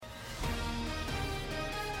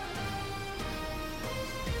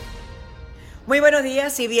Muy buenos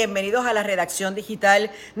días y bienvenidos a la redacción digital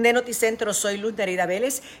de Noticentro. Soy Luz Nereida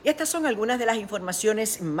Vélez y estas son algunas de las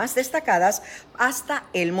informaciones más destacadas hasta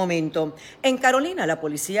el momento. En Carolina, la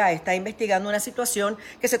policía está investigando una situación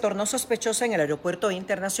que se tornó sospechosa en el aeropuerto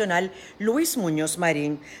internacional Luis Muñoz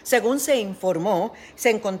Marín. Según se informó, se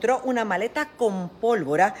encontró una maleta con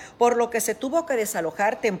pólvora, por lo que se tuvo que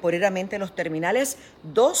desalojar temporariamente los terminales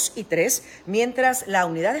 2 y 3, mientras la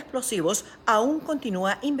unidad de explosivos aún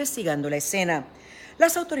continúa investigando la escena.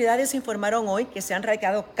 Las autoridades informaron hoy que se han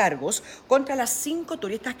radicado cargos contra las 5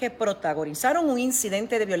 turistas que protagonizaron un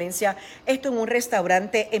incidente de violencia, esto en un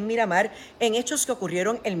restaurante en Miramar, en hechos que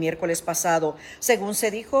ocurrieron el miércoles pasado. Según se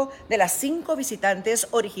dijo, de las 5 visitantes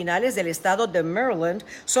originales del estado de Maryland,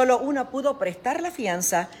 solo una pudo prestar la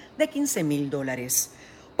fianza de $15,000.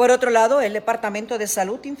 Por otro lado, el Departamento de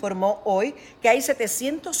Salud informó hoy que hay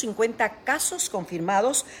 750 casos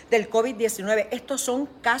confirmados del COVID-19. Estos son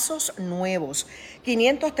casos nuevos,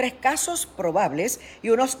 503 casos probables y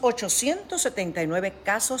unos 879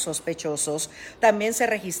 casos sospechosos. También se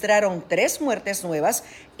registraron 3 muertes nuevas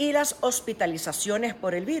y las hospitalizaciones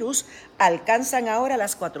por el virus alcanzan ahora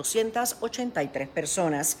las 483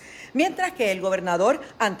 personas. Mientras que el gobernador,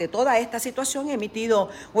 ante toda esta situación, emitió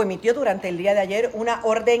durante el día de ayer una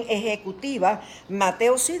orden ejecutiva.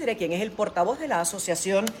 Mateo Sidre, quien es el portavoz de la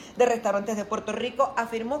Asociación de Restaurantes de Puerto Rico,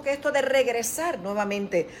 afirmó que esto de regresar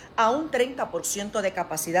nuevamente a un 30% de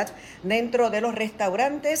capacidad dentro de los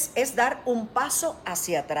restaurantes es dar un paso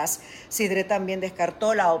hacia atrás. Sidre también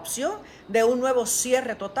descartó la opción de un nuevo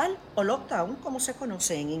cierre total o lockdown, como se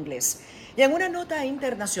conoce en inglés. Y en una nota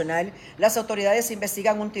internacional, las autoridades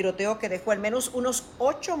investigan un tiroteo que dejó al menos unos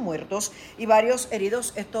 8 muertos y varios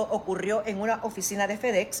heridos. Esto ocurrió en una oficina de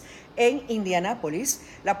FedEx en Indianápolis.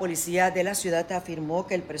 La policía de la ciudad afirmó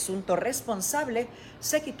que el presunto responsable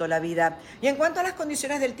se quitó la vida. Y en cuanto a las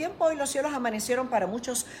condiciones del tiempo, hoy los cielos amanecieron para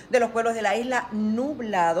muchos de los pueblos de la isla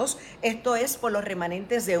nublados. Esto es por los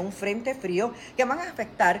remanentes de un frente frío que van a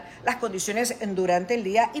afectar las condiciones durante el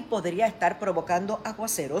día y podría estar provocando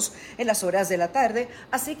aguaceros en las horas de la tarde,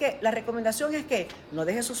 así que la recomendación es que no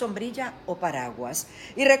deje su sombrilla o paraguas.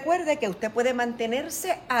 Y recuerde que usted puede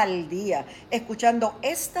mantenerse al día escuchando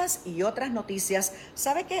estas y otras noticias,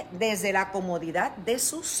 sabe que desde la comodidad de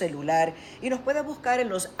su celular, y nos puede buscar en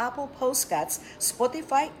los Apple Podcasts,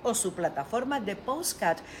 Spotify o su plataforma de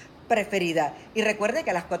podcast preferida. Y recuerde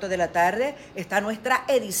que a las 4 de la tarde está nuestra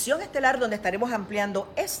edición estelar donde estaremos ampliando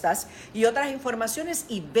estas y otras informaciones,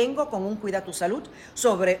 y vengo con un Cuida tu Salud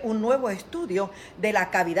sobre un nuevo estudio de la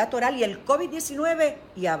cavidad oral y el COVID-19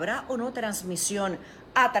 y habrá o no transmisión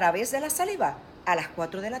a través de la saliva. A las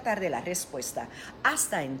 4 de la tarde la respuesta.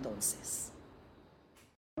 Hasta entonces.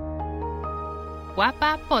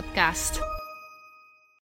 Guapa Podcast.